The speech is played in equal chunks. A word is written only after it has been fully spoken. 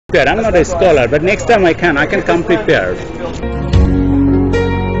I'm not a scholar, but next time I can come prepared.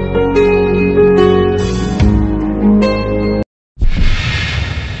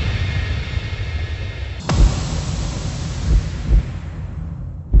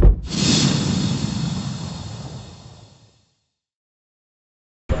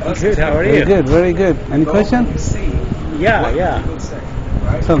 Good, how are you? Very good, very good. Any question? Yeah.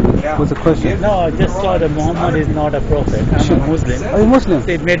 Tell me, what's the question? No, I just saw that Muhammad is not a prophet. I'm a Muslim. Are you Muslim? So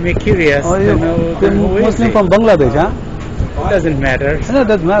it made me curious Are to you know who is Muslim he? from Bangladesh, huh? It doesn't matter. No, it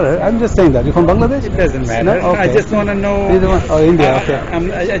doesn't matter. I'm just saying that. You're from Bangladesh? It doesn't matter. No? Okay. I just want to know. Either one? Oh, India, okay.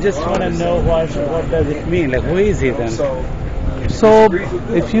 I just want to know what does it mean? Like, who is he then? So,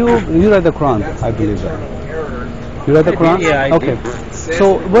 if you read the Quran, I believe that. You read the Quran? Yeah, I okay. did.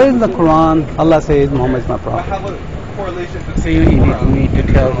 So, where in the Quran Allah says Muhammad is my prophet? So you need to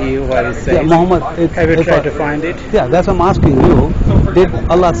tell you what it says. Yeah, Muhammad. Have you tried to find it? Yeah, that's what I'm asking you. Did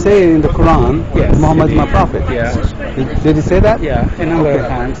Allah say in the Quran, Yes, Muhammad is he my did. prophet? Yeah. Did he say that? Yeah, a number of Okay.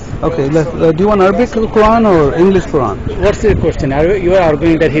 times. Okay, do you want Arabic Quran or English Quran? What's your question? You are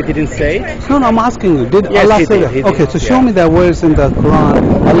arguing that he didn't say it? No, I'm asking you. Did Yes, Allah he say did, that? he Okay, did, so yeah. show me that words in the Quran.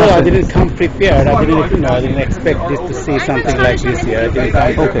 Allah No, I said- didn't come prepared. I didn't expect this to see something like this here. I didn't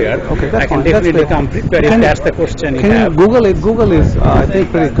come prepared. Okay, that's I can fine. That's definitely fair. come prepared if Can you- that's the question you Can you have. Google it? Google is, I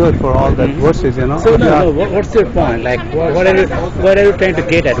think, pretty good for all that verses, you know. So Yeah. what's your point? Like, what are you trying to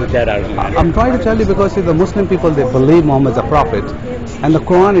get at with that argument? I'm trying to tell you because see, the Muslim people, they believe Muhammad is a prophet, and the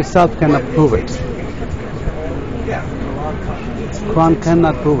Quran itself cannot prove it. Quran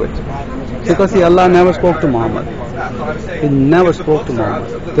cannot prove it. Because see, Allah never spoke to Muhammad. He never spoke to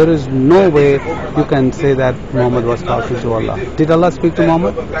Muhammad. There is no way you can say that Muhammad was talking to Allah. Did Allah speak to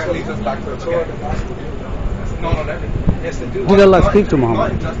Muhammad? Did Allah speak to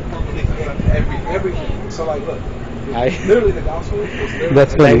Muhammad?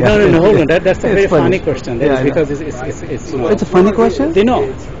 That's funny. No, hold on. That's a very It's funny. funny question. That Yeah, is I know. because it's It's a funny question? They know.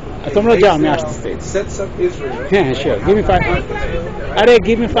 তোমরা যাও আমি আসতেছি হ্যাঁ sure give me 5 আরে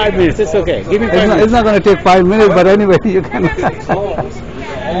give me 5 minutes it's okay give me 5 It's not going to take 5 minutes, but anyway, you can.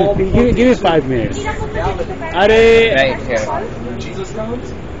 give me 5 minutes আরে Right here.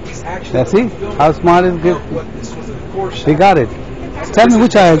 Yeah, see how smart is good. He got it. Tell me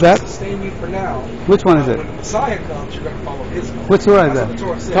which ayah is that? Which one is it? Which surah is that?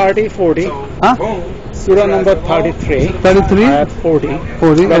 30 40 Huh? surah number 33 33? ayat 40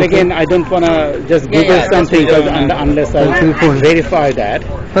 40, but okay. again I don't want to just give Yeah, us something that's what we unless I 33, 40. verify that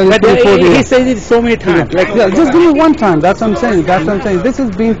 33, but 40, he yeah. says it so many times like Yeah, just give me one time. That's what I'm saying. That's what I'm saying. This has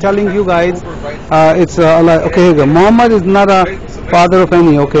been telling you guys. It's Allah. Okay, here we go. Muhammad is not a father of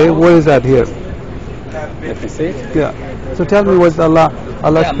any. Okay, where is that here? let me see Yeah. So tell me what's Allah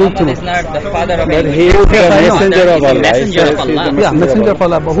speak to Muhammad me. is not the father of but any. he is the I know. messenger of He's the Allah. messenger of Allah. Yeah, messenger of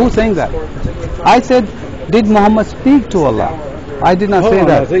Allah. But who's saying that? I said, did Muhammad speak to Allah? I did not Hold say on,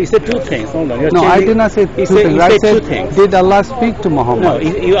 that. so you said two things. Hold on. You're No, I changing- did not say He two things. He I said said, two things. did Allah speak to No, Muhammad?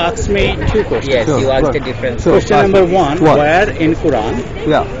 you asked me two questions. Yes, Sure, you asked right. a different. Sure. Question number one, What? where in Quran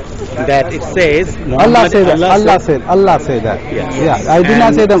Yeah. that it says Allah Muhammad, said that. Allah said- said. Allah said that. Yes. Yeah. I did not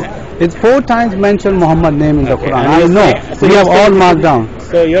And- say them. It's 4 times mentioned Muhammad name in the Okay, Quran. and I you're know. saying- so We you're have all saying marked this down. is-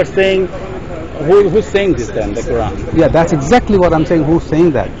 So you're saying who's saying this then? The Quran. Yeah, that's exactly what I'm saying. Who's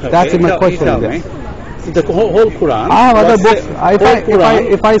saying that? That's Okay, my question. You tell there. me. The whole Quran. I have other was books. the-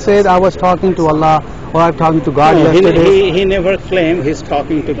 whole If I said I was talking to Allah or I'm talking to God No, yesterday, he never claimed he's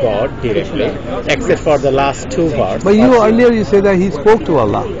talking to God directly, except for the last 2 verses. but you earlier you said that he spoke to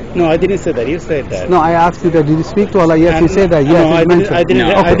Allah. No, I didn't say that. You said that. No, I asked you that. Did he speak to Allah? Yes, he said that. Yes, No, he I didn't. mentioned. I didn't.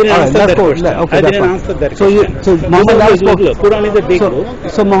 No. I didn't all right, answer let's that go. question. Okay, I that's didn't fine. answer that So you, question. so Muhammad never spoke. Look, Quran is a big book.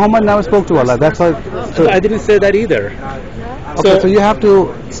 So Muhammad never spoke to Allah. That's why. So I didn't say that either. Okay, so you have to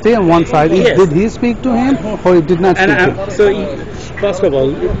stay on one side. Yes. Did he speak to him or he did not speak to him? So first of all,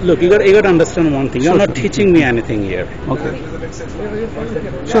 look, you got to understand one thing. You're not teaching me anything here. Okay.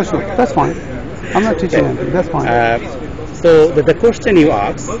 Sure. That's fine. I'm not teaching anything. That's fine. So the question you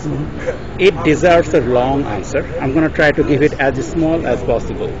asked, it deserves a long answer. I'm going to try to give it as small as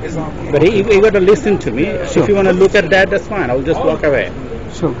possible. But you got to listen to me. Sure. If you want to look at that, that's fine. I'll just walk away.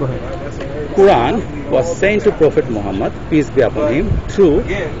 Sure, go ahead. Quran was sent to Prophet Muhammad, peace be upon him, through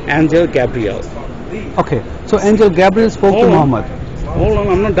angel Gabriel. Okay, so Angel Gabriel spoke to Hold on. Muhammad. Hold on,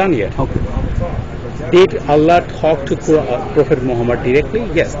 I'm not done yet. Okay. Did Allah talk to Prophet Muhammad directly?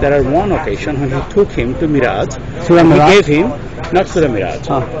 Yes, there are one occasion when he took him to Miraj. Surah and Miraj? He gave him, not Surah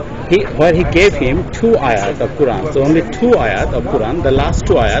Miraj, where he gave him 2 ayat of Quran. So only 2 ayat of Quran, the last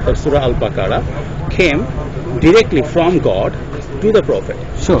 2 ayat of Surah Al-Baqarah came directly from God to the Prophet.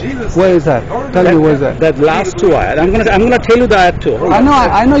 Sure. Where is that? Tell me where is that? That last two ayat. I'm gonna tell you the ayat too. Hold I on. know.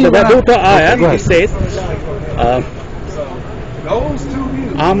 I know So you're that gonna. two ayat, Go it ahead. says,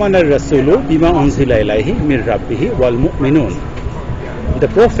 آمن الرسول بما أنزل إليه من ربه والمؤمنون. The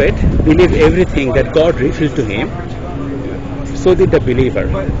Prophet believed everything that God revealed to him. So did the believer.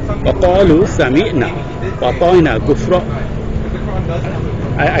 وقالوا سمعنا وأطعنا غفران.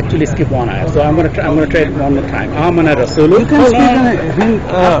 I actually skipped one ayat, so I'm gonna try it one more time. آمن الرسول. You can speak in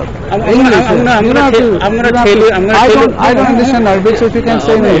English. I'm gonna tell you. I don't understand Arabic, so if you can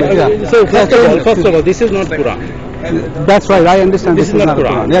say in English. Yeah. So first of all, this is not Quran. That's right. I understand. This is not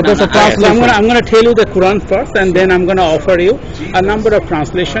Quran. Yeah, that's a So translation. I'm gonna tell you the Quran first, and then I'm gonna offer you a number of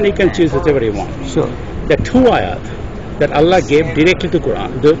translation. You can choose whichever you want. Sure. The two ayat that Allah gave directly to Quran,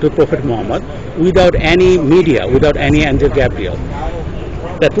 to Prophet Muhammad, without any media, without any angel Gabriel.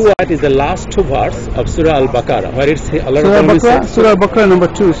 The two ayat is the last two verse of Surah Al-Baqarah, where it's Allah Surah Baqarah number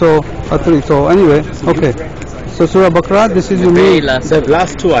 2, so 3. So anyway, okay. So Surah Baqarah, this is your Very main. last. the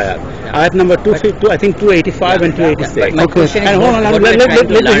last two ayat. Ayat number 252, I think 285 and 286. My Okay. question is, And hold on, what let we're trying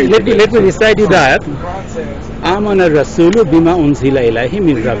to learn me today. recite you that. آمن الرسول بما أنزل إليه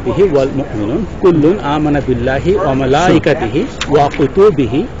من ربه والمؤمنون كل آمن بالله وملائكته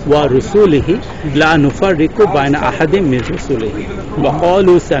وكتبه ورسله لا نفرق بين أحد من رسله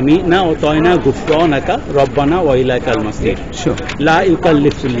وقالوا سمعنا وأطعنا غفرانك ربنا وإليك المصير. Sure. لا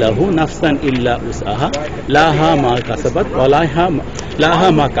يكلف الله نفسا إلا وسعها لها ما كسبت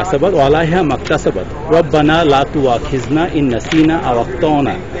ولها ما اكتسبت ربنا لا تؤاخذنا إن نسينا أو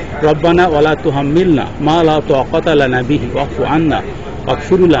أخطأنا ربنا ولا تحملنا ما لا طاقة لنا به واعف عنا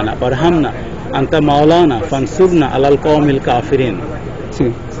واغفر لنا وارحمنا أنت مولانا فانصرنا على القوم الكافرين.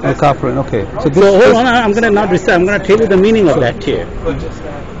 See, Al-Kafirin, okay. So this So hold on, I'm going to not recite, I'm going to tell you the meaning of that here.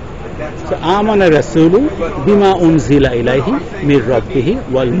 So آمن الرسول بما أنزل إليه من ربه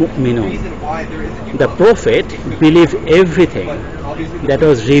والمؤمنون. The Prophet believed everything that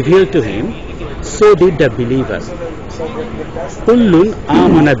was revealed to him, so did the believers. Kullun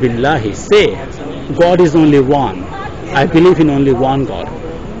amana billahi. Say, God is only one. I believe in only one God.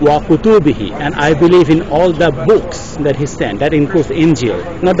 Wa kutubihi, and I believe in all the books that He sent. That includes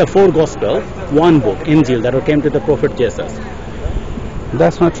Injil, not the four Gospels. One book, Injil, that came to the Prophet Jesus.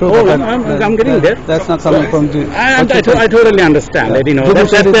 That's not true. Oh, but I'm getting there. That's not coming from Jesus. I totally understand that. You know, Did you that's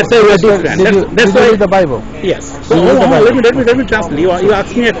study- why we're different. Did you, That's did you why. read the Bible? Yes. So You read the Bible. let me translate. You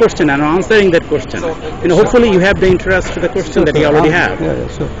asked me a question and I'm answering that question. You know, hopefully you have the interest to the question that you already have. Yeah,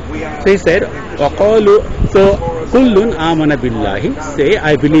 sure. So he said, وَقَالُوا, so kullun amana billahi. Say,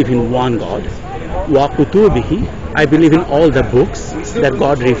 I believe in one God. Wa kutubihi, I believe in all the books that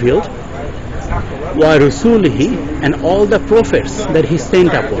God revealed. Wa rusulihi, and all the prophets that He sent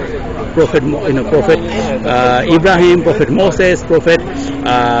upon. Prophet Ibrahim, Prophet Moses, Prophet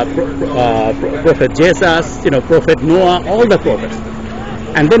Jesus, Prophet Noah, all the prophets.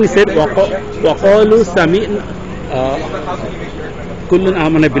 And then he said, وَقَالُوا سَمِعْنَا كُلٌّ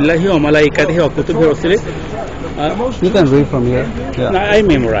آمَنَ بِاللَّهِ وَمَلَائِكَتِهِ وَكُتُبِهِ وَرُسُلِهِ. You can read from here. Yeah. I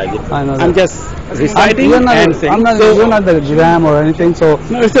memorize it. I know I'm that. just reciting You're not, and saying. you're not the exam or anything, so.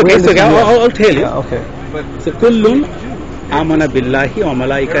 No, it's okay. It's okay. I'll tell you. Yeah, okay. So كل آمن بالله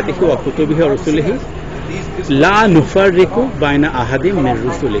وملائكته وكتبه ورسله لا نفرق بين أحد من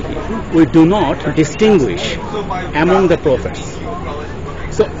رسله. We do not distinguish among the prophets.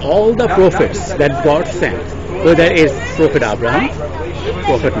 So all the prophets that God sent, whether it's Prophet Abraham,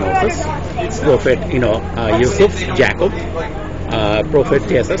 Prophet Moses, Prophet Yusuf, Jacob, Prophet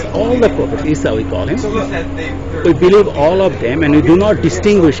Jesus, all the prophets, Isa we call him, we believe all of them and we do not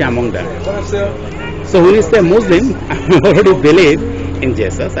distinguish among them. So when you say Muslim, I already believe in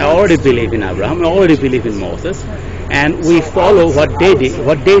Jesus, I already believe in Abraham, I already believe in Moses, and we follow what they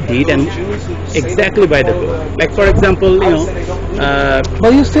did and exactly by the book. Like for example,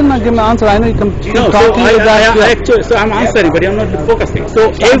 But you still not give me an answer. I know you can keep no, so talking like that. I actually, so I'm answering, but I'm not focusing. So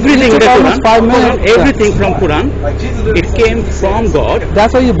everything in took the almost Quran, 5 minutes. everything from Quran, it came from God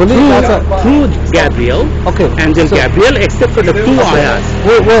That's what you believe. through Gabriel, Okay, angel so- Gabriel, except for the two ayahs.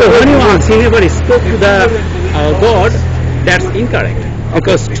 Wait, So when you wait. ask, he never spoke to the God, that's incorrect.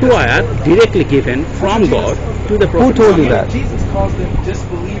 Because two ayahs directly given from God to the Prophet. Who told you that? Jesus calls them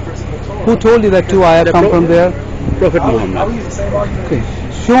disbelievers in the Torah. Who told you that two ayat The come pro- from there? Prophet I'll Muhammad. use the same argument. Okay.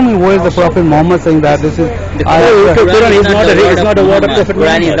 Show me where is the Prophet Muhammad saying that this is. The ayat. Quran is not the a word of Muhammad. Prophet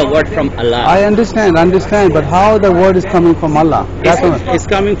Quran is Muhammad. the word from Allah. I understand, but how the word is coming from Allah? That's what. It's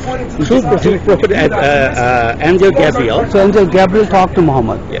coming through Prophet Angel Gabriel. So Angel Gabriel talked to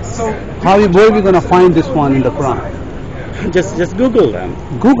Muhammad. Yes. Where are we going to find this one in the Quran? Just Google them.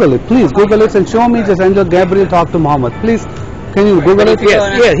 Google it, please. Google it and show me just Angel Gabriel talked to Muhammad. Please Can you Google it?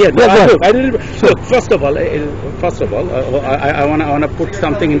 Yes. Yeah, go ahead. Look, look, first of all, I want to put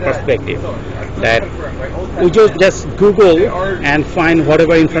something in perspective. That we just Google and find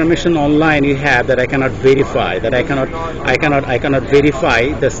whatever information online you have that I cannot verify. That I cannot verify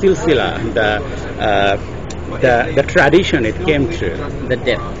the silsila, the tradition it came through. The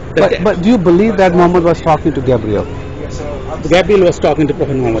depth. But do you believe that Muhammad was talking to Gabriel? Gabriel was talking to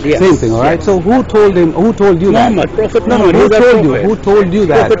Prophet Muhammad. Yes. Same thing, all right. Yes. So who told him? Who told you Muhammad, that? Prophet No, Muhammad. who He's a told you? prophet. Who told you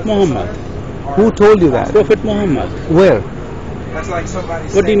that? Prophet Muhammad. Who told you that? Prophet Muhammad. Where? That's like somebody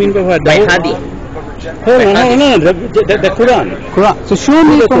What do you mean by what? By The whole- hadith. Hold on, the Quran. Quran. So show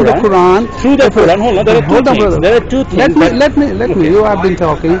me from the Quran. Through the Quran. Hold on, there are two Hold on, things. brother. There are two things. Let me. Okay. You have been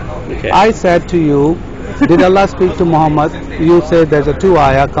talking. Okay. I said to you, did Allah speak to Muhammad? You said there's a two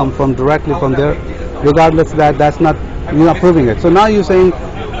ayah come from directly from there. Regardless of that, that's not, you're not proving it. So now you're saying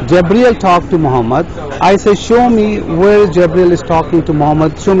Gabriel talked to Muhammad. I say, show me where Gabriel is talking to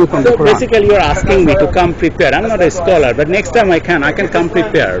Muhammad. Show me from the So Quran. basically, you're asking me to come prepared. I'm not a scholar, but next time I can come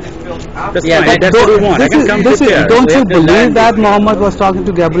prepared. That's Yeah, fine. That's what we want. I can come prepared. Don't We you have to learn believe that this. Muhammad was talking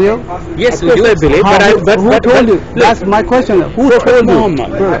to Gabriel? Yes, Of we course do. I believe, Who told you? look, That's my question. Who told you?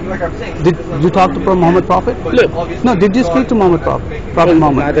 Muhammad. Did you talk to Muhammad Prophet? Look, No, did you speak to Muhammad Prophet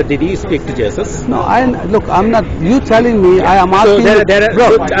Muhammad? neither did he speak to Jesus. No, I'm not. You telling me? I am So asking you, bro.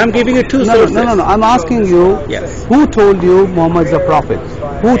 look, I'm giving you two No, sources. no. I'm asking you. Yes. Who told you Muhammad is a prophet?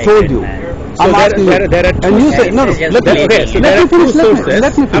 Who told you? So I'm asking you. there are two And you say sources. no. Yes, Let me yes, Okay, so let there me are two finish. sources.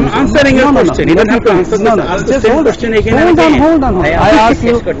 Let me finish. I'm answering your No. question. You don't have to answer No, this. Ask the just same hold question on. again and again. Hold on. I I ask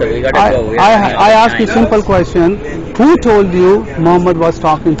you. we gotta go. We are I ask you simple question. Who told you Muhammad was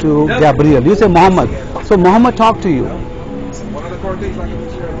talking to Gabriel? You say Muhammad. So Muhammad talked to you.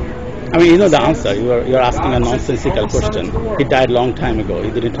 I mean, you know the answer. You're asking a nonsensical question. He died long time ago. He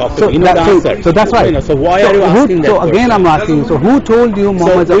didn't talk to you. You know the answer. So that's right. You know, so why are you asking that So again, question? I'm asking you. So who told you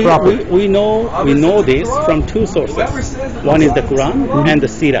Muhammad is a prophet? we know this from two sources. One is the Quran and the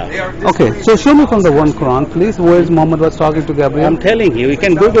Sirah. Okay, so show me from the one Quran, please. Where is Muhammad was talking to Gabriel? I'm telling you, you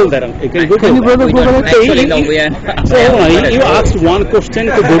can Google that. You can Google. Can you that. brother We Google don't it? actually know. We are. So hold on, you asked one question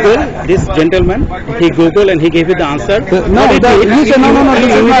to Google. This gentleman, he Googled and he gave you the answer. No, he said no. You This is not-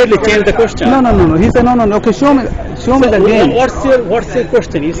 immediately changed the question. No. He said no. Okay, show me the game. What's your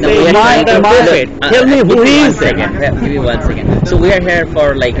question? You No, say we are my trying to- prophet. Tell me who give me is one it? second. Give me 1 second. So we are here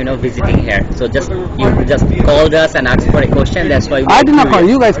for visiting here. So you just called us and asked for a question. That's why I did not call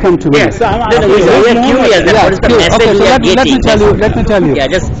you. Guys come to me. Yes, I'm No, we are curious. Yeah, What is the okay, message so we are let me getting? tell you. Yeah,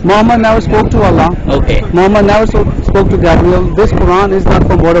 just Muhammad never spoke to Allah. okay. Muhammad never spoke to Gabriel. This Quran is not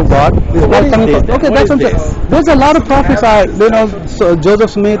from word of God. It's not is coming this? from. Okay, What that's is what I'm this? saying. There's a lot of prophets so Joseph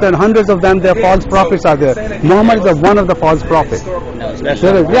Smith and hundreds of them. They're false prophets are there. Muhammad is one of the false prophets. No,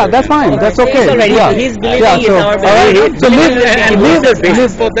 That's fine. That's okay. It's already- Yeah. he's believing Yeah, is so, our all right. belief. So leave the basis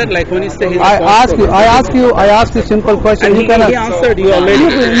leave. for that. Like when you say he's a I false prophet. ask you simple question. And You he cannot. answered you already.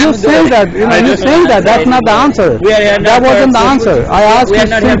 You say that. You say that. That's not the answer. We are here That not wasn't for- the answer. I asked we you are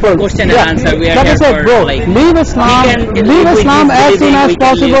not here for simple. question and answer. We are Like I here said, for, bro, like, leave Islam. we can Leave live with Islam his as soon believing, as we can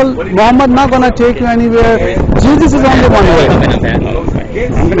possible. live. Muhammad not gonna take you anywhere. Jesus is only one way.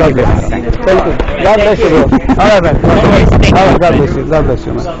 God bless you. Thank you. God bless you, bro. All right, man. All right, God bless you. God bless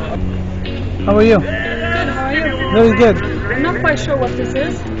you, man. How are you? Good, how are you? Very good. I'm not quite sure what this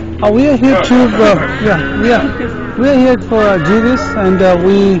is. We are here to we are here for Jesus, and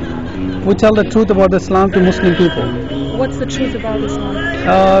we tell the truth about Islam to Muslim people. What's the truth about Islam?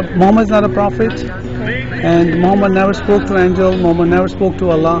 Muhammad is not a prophet, Okay. and Muhammad never spoke to angel. Muhammad never spoke to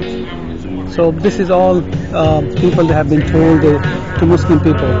Allah. So this is all people that have been told to Muslim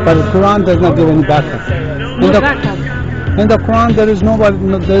people, but the Quran does not give any backup. No backup. In the Quran, there is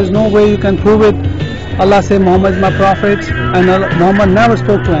no way you can prove it. Allah said Muhammad is my prophet, and Muhammad never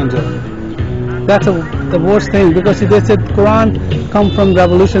spoke to angel. That's the worst thing, because they said Quran come from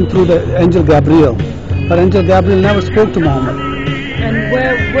revelation through the angel Gabriel, but angel Gabriel never spoke to Muhammad. And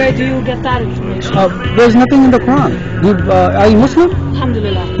where do you get that information? There's nothing in the Quran. Are you Muslim?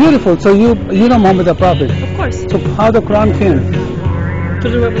 Alhamdulillah. Beautiful. So you know Muhammad the prophet. Of course. So how the Quran came?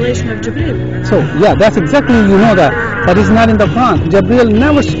 Through the revelation of Jibreel. So yeah, that's exactly, you know that, but it's not in the Quran. Gabriel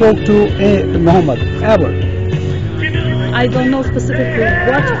never spoke to Muhammad ever. I don't know specifically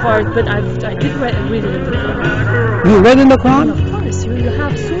what part, but I did read it in the Quran. You read in the And Quran? of course, you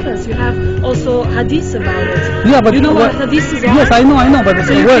have surahs, you have also hadiths about it. Yeah, but you know what hadiths are? Yes, I know, but it's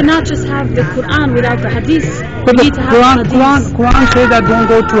So a you word. cannot just have the Quran without the hadiths. But You the need to have the hadiths. Quran says that don't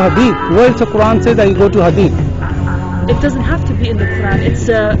go to Hadith. Where does the Quran say that you go to Hadith? It doesn't have to be in the Quran. It's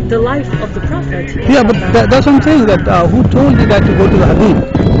the life of the Prophet. Yeah, but that's what I'm saying. That who told you that to go to the Hadith?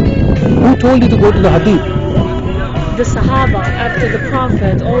 Who told you to go to the Hadith? the Sahaba, after the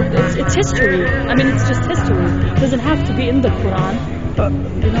Prophet, it's history. I mean, it's just history. It doesn't have to be in the Quran.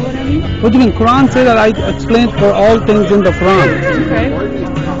 You know what I mean? What do you mean? Quran say that I explained for all things in the Quran.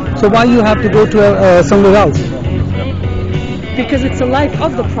 Okay. So why you have to go to somewhere else? Because it's the life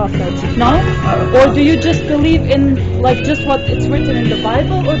of the Prophet, no? Or do you just believe in like just what it's written in the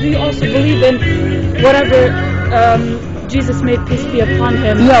Bible, or do you also believe in whatever Jesus made peace be upon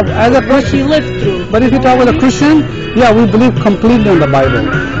him? Yeah, as a what he Christian. lived through. But if you talk about a Christian, yeah, we believe completely in the Bible.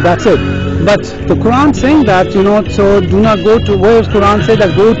 That's it. But the Quran saying that, so do not go to, where Quran say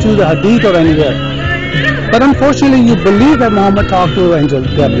that go to the Hadith or anywhere. But unfortunately, you believe that Muhammad talked to Angel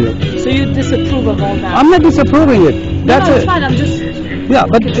Gabriel. So you disapprove of all that? I'm not disapproving it. That's no, it. It's fine. I'm just. Yeah,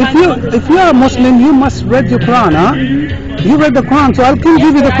 but if you are a Muslim, you must read your Quran, huh? Mm-hmm. You read the Quran, so I can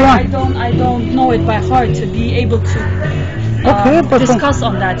give you the Quran. I don't know it by heart to be able to discuss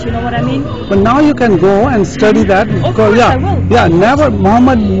on that. You know what I mean? But now you can go and study that. Of course, I will. Yeah,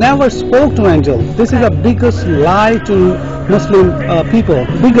 Muhammad never spoke to angel. This is the biggest lie to Muslim people.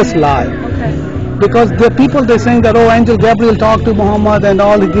 Biggest lie. Okay. Because the people they're saying that angel Gabriel talked to Muhammad and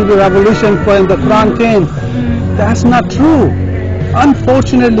all, he gave you revelation when the Quran came. That's not true.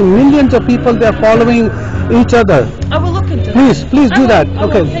 Unfortunately, millions of people they're following each other. I will look into it. Please do that.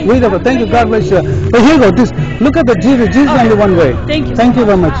 Okay, wait a minute. Thank you. God bless you. But here you go. Look at the Jesus. Jesus is only one way. Thank you. Thank you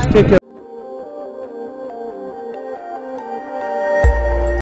very much. Take care.